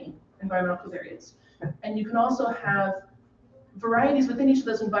infinitely many environmental covariates. And you can also have varieties within each of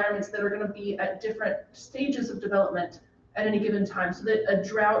those environments that are going to be at different stages of development at any given time. So that a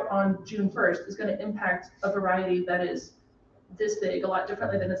drought on June 1st is going to impact a variety that is this big a lot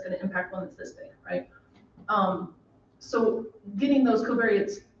differently than it's going to impact one that's this big, right? So getting those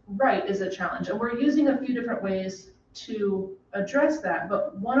covariates right is a challenge. And we're using a few different ways to address that.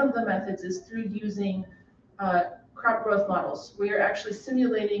 But one of the methods is through using crop growth models. We are actually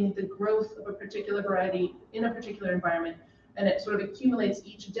simulating the growth of a particular variety in a particular environment, and it sort of accumulates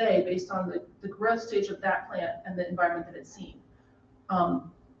each day based on the growth stage of that plant and the environment that it's seeing.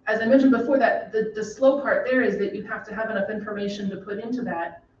 As I mentioned before, that the slow part there is that you have to have enough information to put into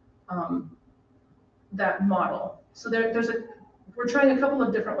that that model. So there's we're trying a couple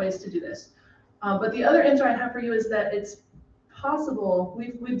of different ways to do this. But the other answer I have for you is that it's possible.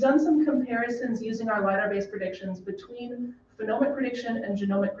 We've done some comparisons using our LiDAR-based predictions between phenomic prediction and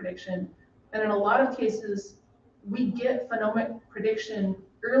genomic prediction. And in a lot of cases, we get phenomic prediction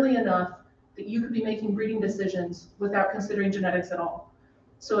early enough that you could be making breeding decisions without considering genetics at all.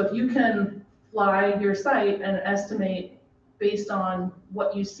 So if you can fly your site and estimate based on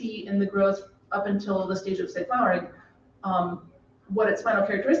what you see in the growth up until the stage of, say, flowering, what its final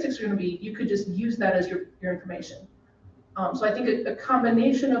characteristics are going to be, you could just use that as your information. So I think a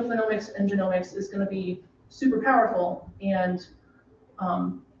combination of phenomics and genomics is going to be super powerful, and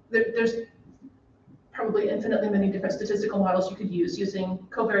there's probably infinitely many different statistical models you could use using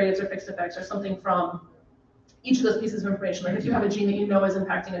covariates or fixed effects or something from each of those pieces of information. Like if you have a gene that you know is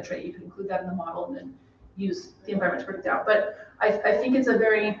impacting a trait, you can include that in the model and then use the environment to predict out. But I think it's a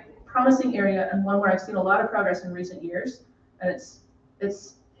very promising area and one where I've seen a lot of progress in recent years, and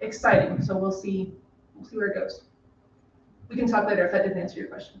it's exciting. So we'll see where it goes. We can talk later if that didn't answer your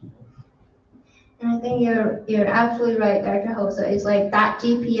question. And I think you're absolutely right, Dr. Hosa. It's like that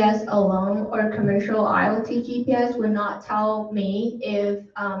GPS alone or commercial IoT GPS would not tell me if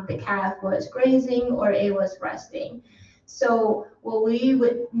the calf was grazing or it was resting. So what we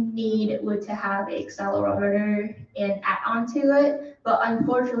would need would to have an accelerometer and add onto it. But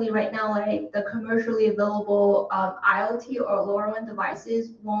unfortunately, right now, like the commercially available IoT or LoRaWAN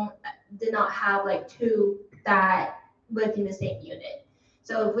devices did not have like two that within the same unit.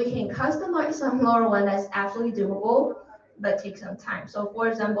 So if we can customize some LoRaWAN, that's absolutely doable, but takes some time. So for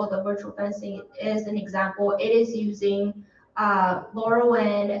example, the virtual fencing is an example. It is using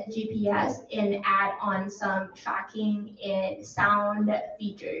LoRaWAN GPS and add on some tracking and sound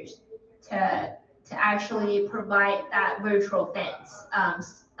features to actually provide that virtual fence,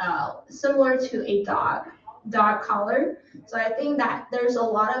 similar to a dog collar. So I think that there's a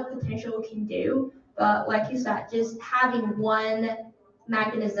lot of potential we can do, but like you said, just having one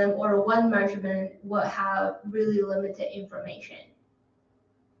mechanism or one measurement will have really limited information.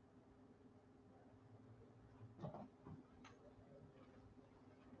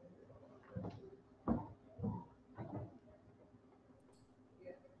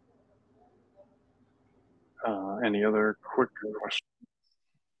 Any other quick questions?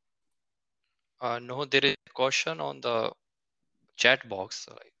 No, there is a question on the chat box.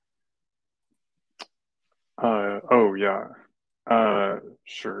 Oh yeah,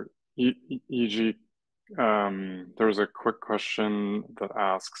 sure. Yijie, there was a quick question that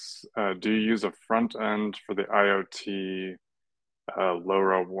asks, do you use a front end for the IoT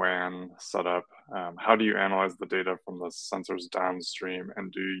LoRaWAN setup? How do you analyze the data from the sensors downstream,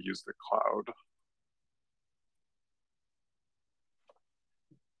 and do you use the cloud?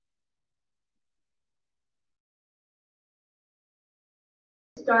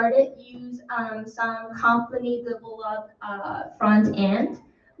 Started use some company developed front end,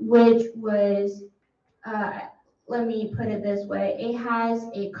 which was let me put it this way, it has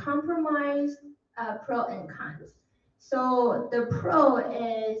a compromised pro and cons. So the pro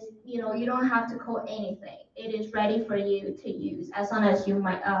is, you don't have to code anything. It is ready for you to use as long as you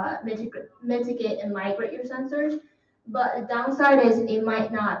might mitigate and migrate your sensors. But the downside is it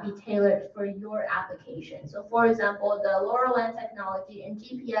might not be tailored for your application. So for example, the LoRaWAN technology and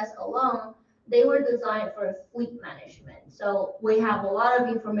GPS alone, they were designed for fleet management. So we have a lot of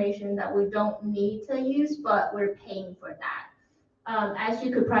information that we don't need to use, but we're paying for that. As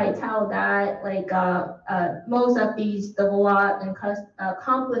you could probably tell that like most of these developed and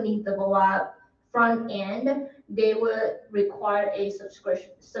company developed front end, they would require a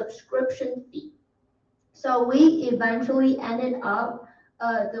subscription fee. So we eventually ended up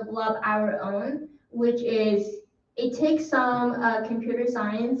develop our own, which is it takes some computer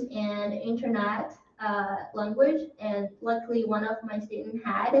science and internet language, and luckily one of my students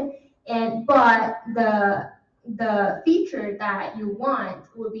had, but the feature that you want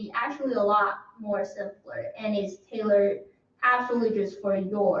would be actually a lot more simpler and is tailored absolutely just for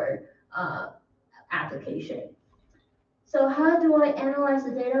your application. So how do I analyze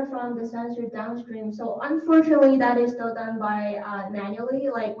the data from the sensor downstream? So unfortunately, that is still done by manually.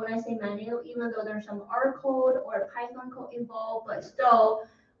 Like when I say manual, even though there's some R code or Python code involved, but still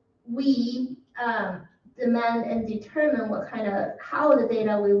we demand and determine how the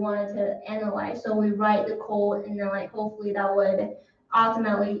data we wanted to analyze. So we write the code, and then like hopefully that would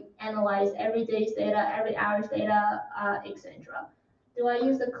ultimately analyze every day's data, every hour's data, etc. Do I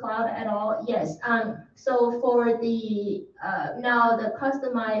use the cloud at all? Yes. So for the now the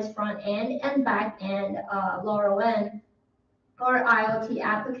customized front end and back end LoRaWAN or IoT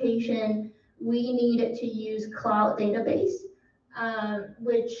application, we needed to use cloud database.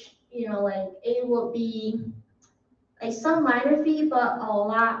 which, like it would be like some minor fee, but a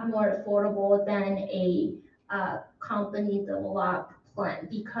lot more affordable than a company developed plan.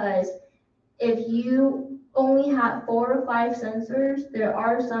 Because if you only have 4 or 5 sensors, there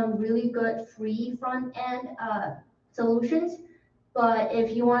are some really good free front end solutions. But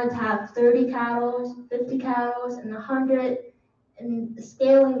if you wanted to have 30 cattle, 50 cattle, and 100, and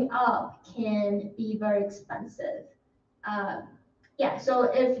scaling up can be very expensive. Yeah, so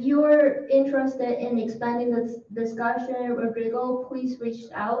if you're interested in expanding this discussion, Rodrigo, please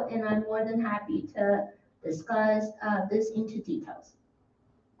reach out, and I'm more than happy to discuss this into details.